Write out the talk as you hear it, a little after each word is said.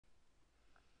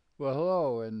Well,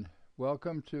 hello and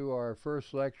welcome to our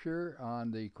first lecture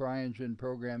on the CryEngine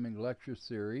Programming Lecture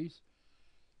Series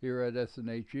here at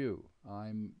SNHU.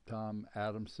 I'm Tom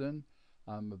Adamson.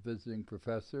 I'm a visiting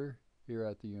professor here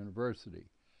at the university.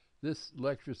 This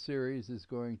lecture series is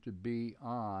going to be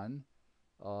on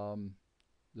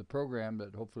the program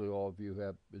that hopefully all of you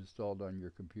have installed on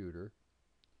your computer.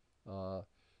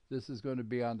 This is going to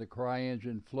be on the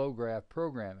CryEngine flow graph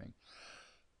programming.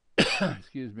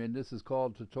 Excuse me, and this is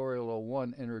called Tutorial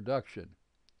 01 Introduction.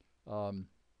 And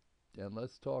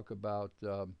let's talk about,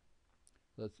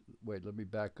 let me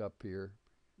back up here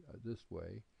this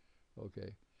way.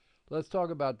 Okay, let's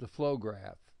talk about the flow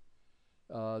graph.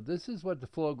 This is what the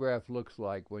flow graph looks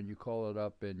like when you call it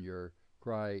up in your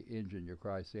CryEngine, your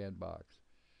Cry sandbox.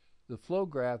 The flow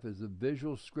graph is a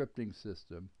visual scripting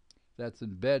system that's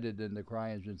embedded in the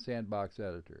CryEngine sandbox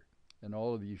editor, and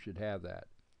all of you should have that.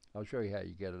 I'll show you how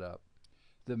you get it up.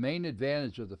 The main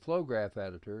advantage of the flow graph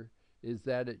editor is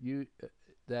that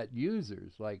that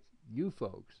users like you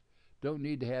folks don't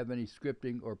need to have any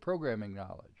scripting or programming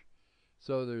knowledge.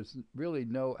 So there's really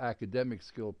no academic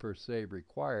skill per se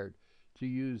required to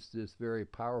use this very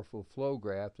powerful flow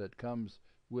graph that comes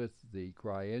with the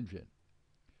CryEngine.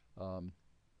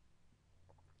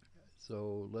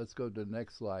 So let's go to the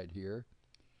next slide here.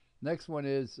 Next one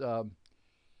is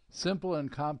simple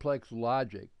and complex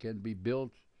logic can be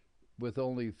built with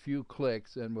only a few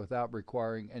clicks and without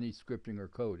requiring any scripting or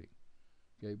coding,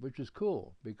 okay, which is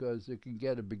cool because it can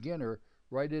get a beginner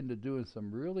right into doing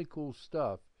some really cool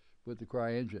stuff with the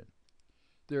CryEngine.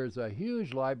 There's a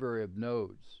huge library of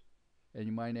nodes, and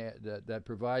you might add that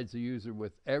provides the user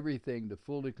with everything to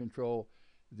fully control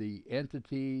the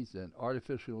entities and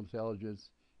artificial intelligence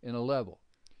in a level.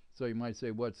 So you might say,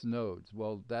 what's nodes?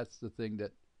 Well, that's the thing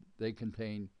that they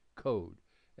contain code,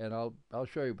 and I'll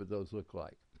show you what those look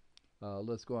like.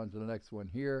 Let's go on to the next one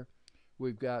here.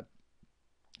 We've got,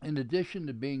 in addition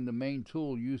to being the main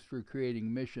tool used for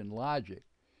creating mission logic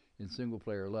in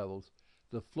single-player levels,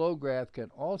 the flow graph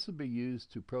can also be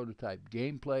used to prototype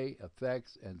gameplay,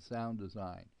 effects, and sound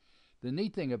design. The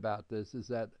neat thing about this is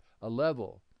that a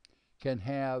level can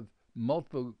have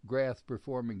multiple graphs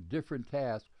performing different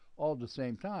tasks all at the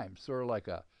same time, sort of like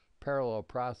a parallel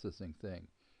processing thing.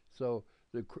 So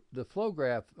the flow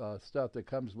graph stuff that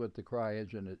comes with the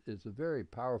CryEngine is a very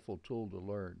powerful tool to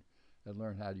learn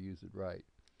how to use it right.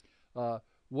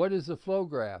 What is a flow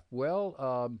graph?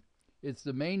 Well, it's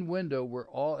the main window where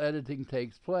all editing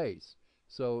takes place.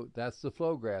 So that's the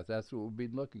flow graph. That's what we'll be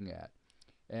looking at.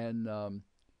 And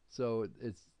so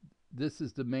this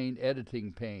is the main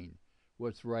editing pane.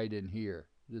 What's right in here?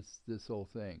 This whole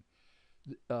thing.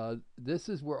 This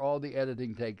is where all the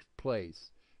editing takes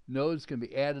place. Nodes can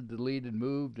be added, deleted,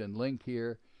 moved, and linked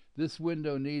here. This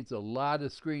window needs a lot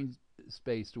of screen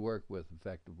space to work with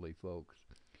effectively, folks.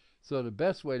 So the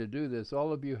best way to do this,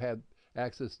 all of you have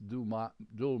access to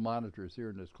dual monitors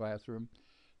here in this classroom.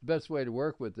 The best way to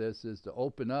work with this is to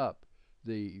open up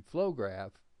the flow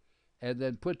graph and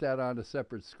then put that on a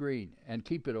separate screen and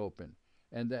keep it open.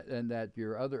 And that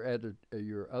your other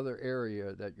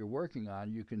area that you're working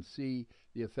on, you can see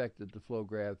the effect that the flow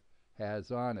graph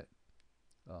has on it.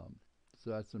 So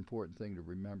that's an important thing to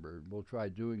remember. We'll try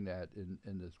doing that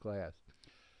in this class.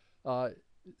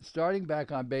 Starting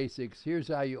back on basics, here's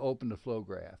how you open the flow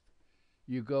graph.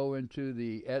 You go into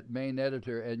the main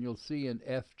editor and you'll see an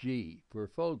FG for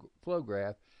flow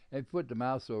graph, and put the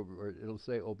mouse over it, it'll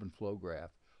say open flow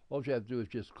graph. All you have to do is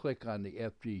just click on the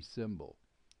FG symbol.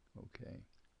 Okay,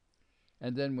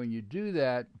 and then when you do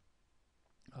that,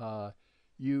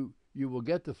 you will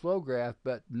get the flow graph,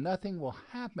 but nothing will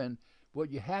happen. What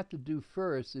you have to do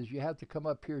first is you have to come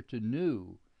up here to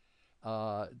New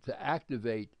to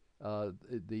activate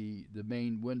the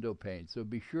main window pane. So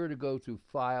be sure to go to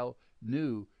File,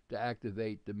 New to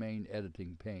activate the main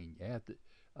editing pane. You have to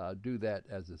do that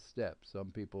as a step.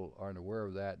 Some people aren't aware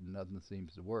of that, and nothing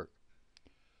seems to work.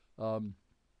 So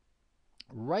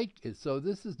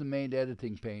this is the main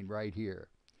editing pane right here,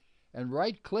 and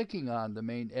right-clicking on the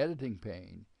main editing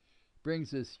pane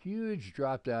brings this huge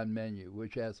drop-down menu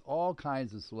which has all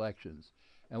kinds of selections,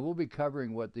 and we'll be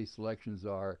covering what these selections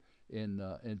are in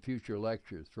future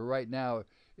lectures. For right now,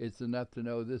 it's enough to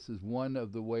know this is one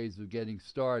of the ways of getting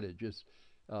started. Just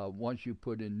once you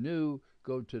put in New,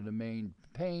 go to the main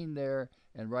pane there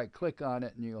and right-click on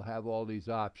it, and you'll have all these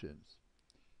options.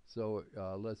 So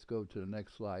let's go to the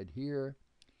next slide here.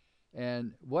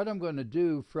 And what I'm going to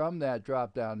do from that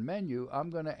drop-down menu, I'm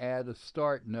going to add a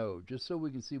start node, just so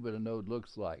we can see what a node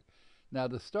looks like. Now,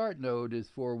 the start node is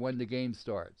for when the game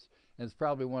starts, and it's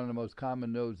probably one of the most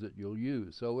common nodes that you'll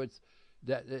use. So it's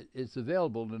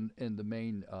available in the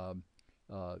main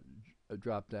uh,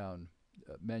 drop-down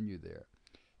menu there.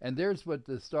 And there's what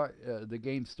the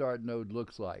game start node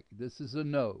looks like. This is a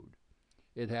node.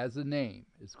 It has a name.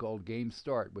 It's called game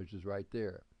start, which is right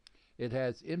there. It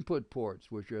has input ports,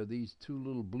 which are these two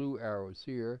little blue arrows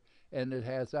here, and it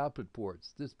has output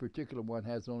ports. This particular one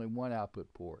has only one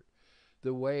output port.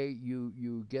 The way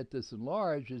you get this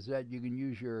enlarged is that you can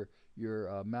use your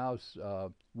mouse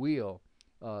wheel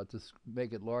to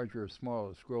make it larger or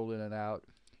smaller, scroll in and out,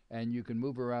 and you can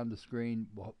move around the screen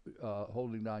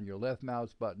holding down your left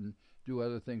mouse button, do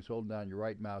other things holding down your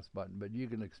right mouse button, but you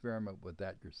can experiment with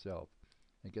that yourself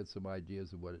and get some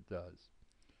ideas of what it does.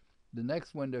 The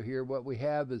next window here, what we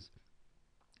have is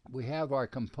we have our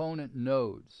component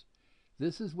nodes.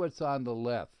 This is what's on the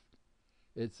left.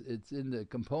 It's in the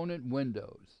component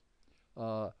windows.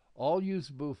 All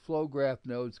usable flow graph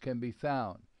nodes can be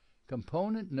found.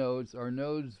 Component nodes are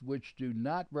nodes which do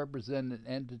not represent an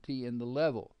entity in the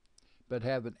level, but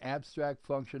have an abstract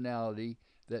functionality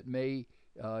that may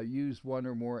use one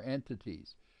or more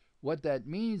entities. What that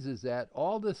means is that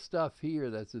all this stuff here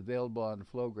that's available on the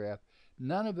flow graph,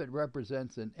 none of it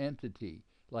represents an entity,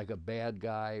 like a bad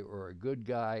guy or a good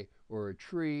guy or a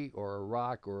tree or a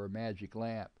rock or a magic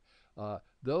lamp.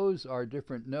 Those are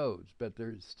different nodes, but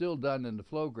they're still done in the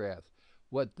flow graph.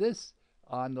 What this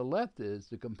on the left is,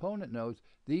 the component nodes,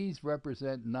 these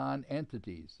represent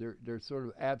non-entities. They're sort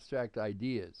of abstract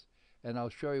ideas. And I'll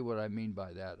show you what I mean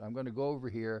by that. I'm going to go over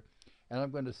here and I'm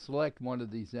going to select one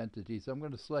of these entities. I'm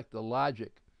going to select the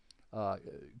logic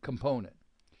component.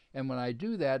 And when I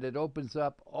do that, it opens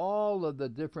up all of the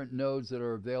different nodes that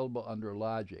are available under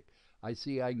logic. I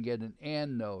see I can get an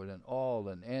AND node, an ALL,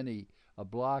 an ANY, a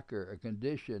blocker, a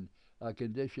condition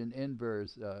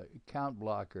inverse, a count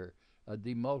blocker, a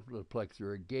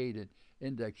demultiplexer, a gate, an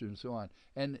indexer, and so on.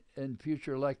 And in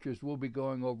future lectures, we'll be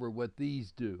going over what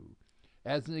these do.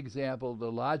 As an example,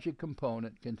 the logic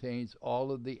component contains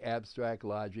all of the abstract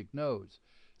logic nodes.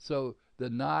 So the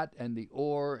not and the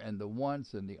or and the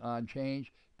once and the on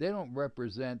change, they don't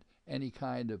represent any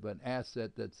kind of an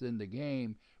asset that's in the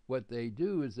game. What they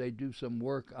do is they do some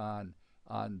work on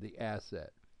the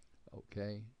asset.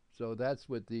 Okay, so that's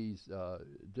what these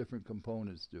different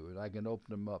components do, and I can open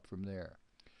them up from there.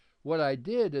 What I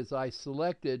did is I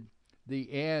selected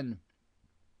the AND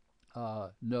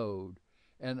node,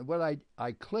 and what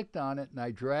I clicked on it and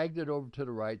I dragged it over to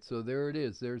the right, so there it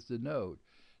is, there's the node.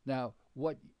 Now,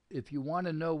 if you want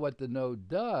to know what the node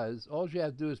does, all you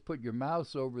have to do is put your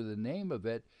mouse over the name of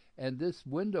it, and this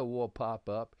window will pop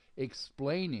up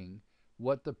explaining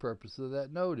what the purpose of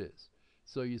that node is.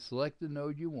 So you select the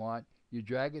node you want, you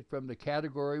drag it from the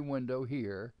category window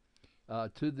here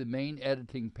to the main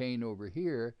editing pane over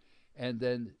here, and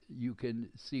then you can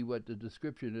see what the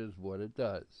description is, what it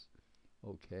does.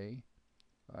 Okay,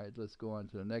 all right, let's go on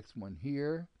to the next one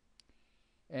here.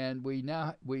 And we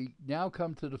now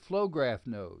come to the flow graph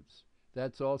nodes.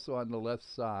 That's also on the left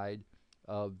side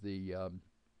of the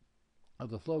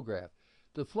flow graph.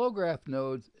 The flow graph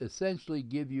nodes essentially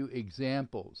give you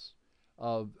examples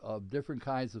of different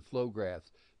kinds of flow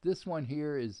graphs. This one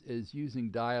here is using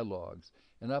dialogues,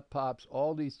 and up pops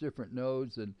all these different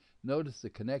nodes, and notice the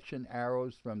connection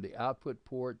arrows from the output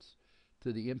ports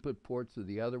to the input ports of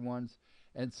the other ones.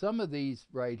 And some of these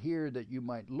right here that you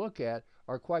might look at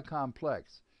are quite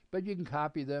complex, but you can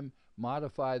copy them,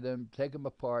 modify them, take them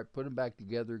apart, put them back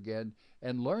together again,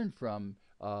 and learn from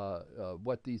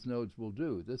what these nodes will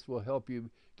do. This will help you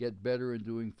get better in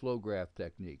doing flow graph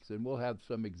techniques, and we'll have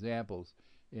some examples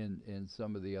in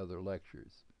some of the other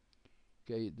lectures.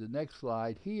 Okay, the next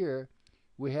slide here,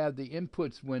 we have the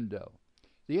inputs window.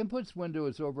 The inputs window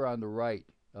is over on the right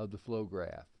of the flow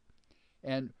graph.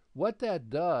 And what that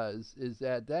does is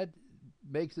that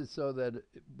makes it so that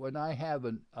when I have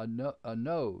a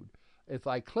node, if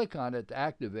I click on it to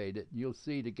activate it, you'll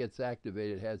see it gets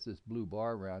activated. It has this blue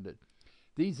bar around it.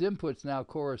 These inputs now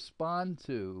correspond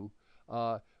to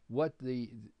what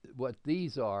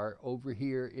these are over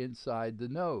here inside the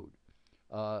node.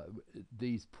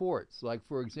 These ports, like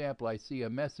for example, I see a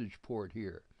message port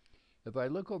here. If I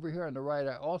look over here on the right,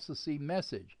 I also see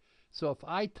message. So if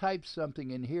I type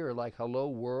something in here like hello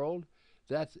world,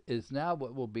 that is now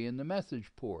what will be in the message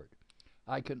port.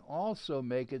 I can also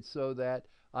make it so that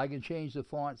I can change the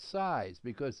font size,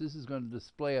 because this is going to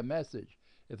display a message.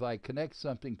 If I connect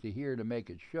something to here to make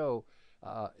it show,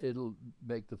 it'll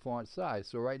make the font size.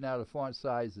 So right now the font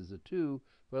size is a 2,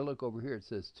 but I look over here, it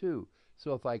says 2.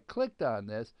 So if I clicked on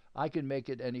this, I can make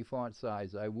it any font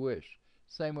size I wish.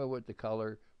 Same way with the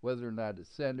color, whether or not it's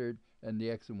centered, and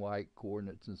the X and Y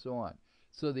coordinates and so on.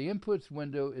 So the inputs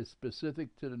window is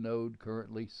specific to the node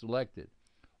currently selected.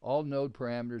 All node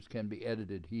parameters can be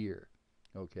edited here.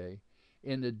 Okay.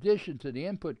 In addition to the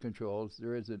input controls,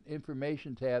 there is an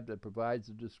information tab that provides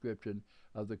a description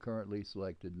of the currently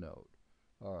selected node.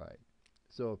 All right.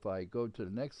 So if I go to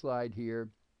the next slide here,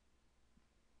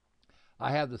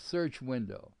 I have the search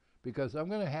window because I'm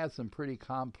going to have some pretty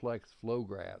complex flow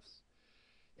graphs.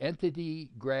 Entity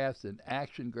graphs and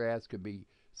action graphs can be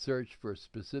searched for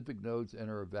specific nodes and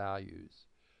or values.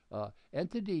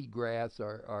 Entity graphs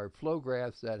are flow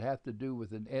graphs that have to do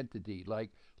with an entity,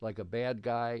 like a bad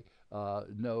guy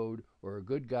node or a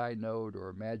good guy node or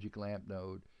a magic lamp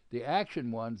node. The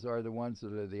action ones are the ones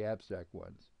that are the abstract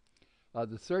ones.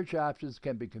 The search options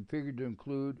can be configured to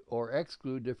include or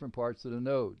exclude different parts of the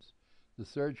nodes. The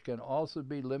search can also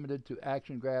be limited to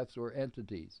action graphs or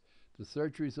entities. The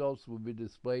search results will be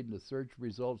displayed in the search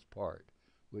results part,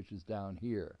 which is down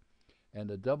here. And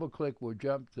a double click will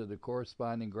jump to the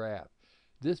corresponding graph.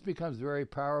 This becomes very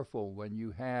powerful when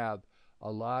you have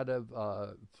a lot of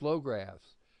flow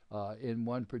graphs in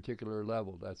one particular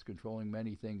level that's controlling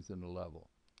many things in the level.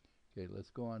 Okay, let's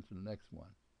go on to the next one.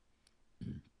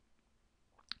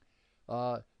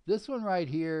 This one right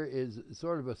here is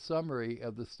sort of a summary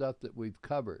of the stuff that we've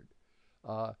covered.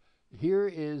 Here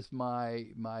is my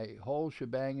whole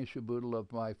shebang and shaboodle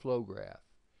of my flow graph.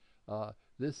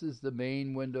 This is the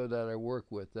main window that I work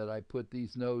with, that I put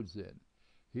these nodes in.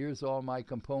 Here's all my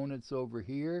components over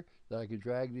here that I can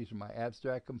drag. These are my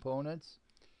abstract components.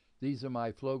 These are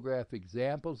my flow graph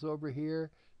examples over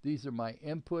here. These are my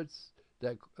inputs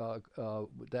that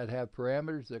have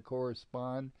parameters that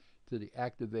correspond to the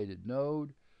activated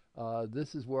node.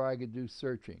 This is where I could do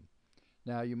searching.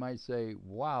 Now you might say,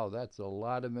 wow, that's a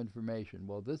lot of information.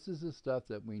 Well, this is the stuff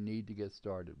that we need to get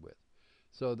started with.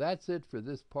 So that's it for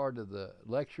this part of the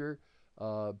lecture.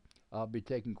 I'll be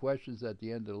taking questions at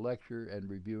the end of the lecture and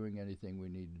reviewing anything we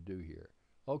need to do here.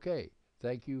 Okay,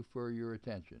 thank you for your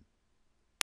attention.